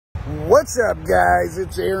What's up, guys?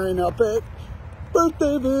 It's Aaron up at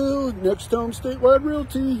Birthdayville, next home statewide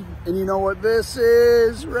realty. And you know what this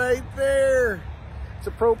is right there? It's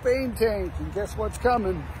a propane tank. And guess what's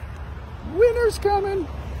coming? Winter's coming.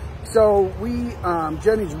 So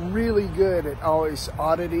Jenny's really good at always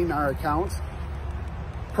auditing our accounts.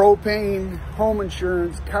 Propane, home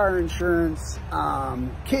insurance, car insurance,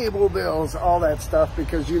 cable bills, all that stuff,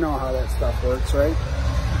 because you know how that stuff works, right?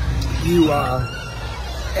 You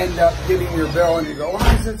end up getting your bill and you go,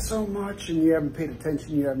 why is it so much? And you haven't paid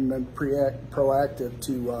attention, you haven't been proactive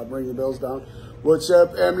to bring the bills down. What's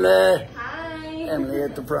up, Emily? Hi. Emily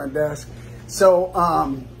at the front desk.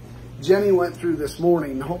 So Jenny went through this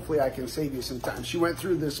morning, hopefully I can save you some time. She went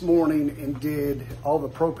through this morning and did all the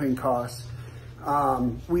propane costs.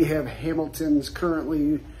 We have Hamilton's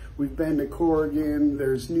currently, we've been to Corrigan,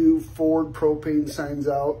 there's new Ford propane signs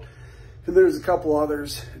out. And there's a couple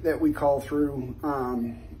others that we call through.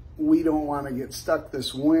 We don't want to get stuck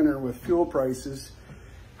this winter with fuel prices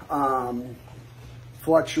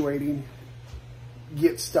fluctuating,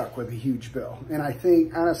 get stuck with a huge bill. And I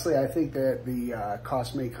think, honestly, I think that the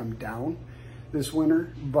cost may come down this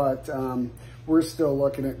winter, but we're still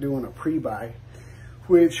looking at doing a pre-buy,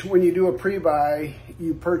 which when you do a pre-buy,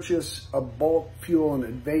 you purchase a bulk fuel in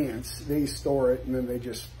advance, they store it, and then they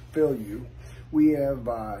just fill you. We have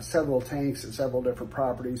several tanks at several different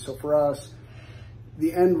properties. So for us,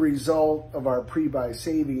 the end result of our pre-buy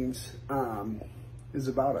savings is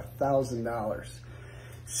about $1,000.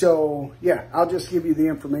 So yeah, I'll just give you the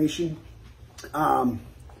information.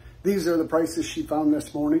 These are the prices she found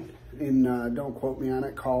this morning, and don't quote me on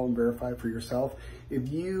it, call and verify for yourself. If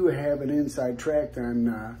you have an inside track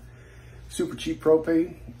on super cheap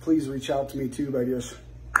propane, please reach out to me too by just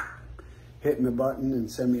hitting the button and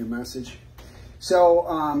send me a message. So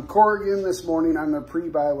Corrigan this morning on their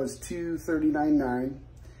pre-buy was $239.9.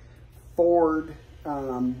 Ford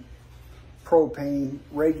propane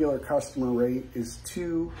regular customer rate is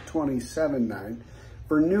 $227.9.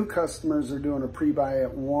 For new customers, they're doing a pre-buy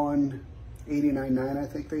at $189.9, I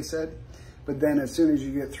think they said. But then as soon as you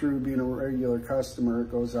get through being a regular customer, it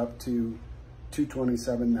goes up to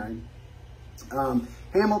 $227.9.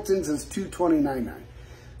 Hamilton's is $229.9.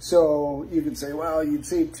 So you could say, well, you'd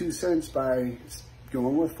save 2 cents by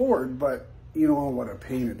going with Ford, but you know what a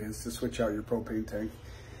pain it is to switch out your propane tank.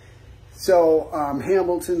 So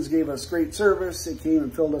Hamilton's gave us great service. They came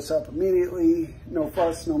and filled us up immediately. No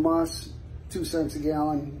fuss, no muss, 2 cents a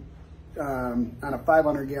gallon on a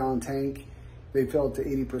 500-gallon tank. They fill it to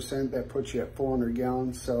 80%. That puts you at 400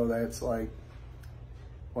 gallons. So that's like,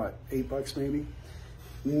 what, $8 maybe?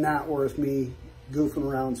 Not worth me goofing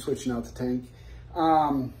around switching out the tank.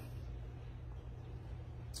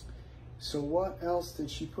 So what else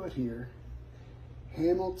did she put here?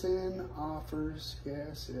 Hamilton offers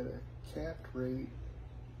gas at a capped rate,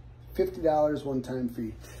 $50 one-time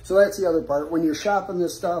fee. So that's the other part. When you're shopping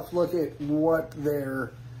this stuff, look at what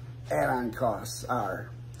their add-on costs are.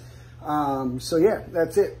 So yeah,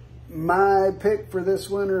 that's it. My pick for this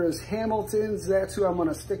winter is Hamilton's. That's who I'm going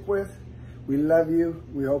to stick with. We love you.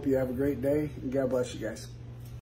 We hope you have a great day, and God bless you guys.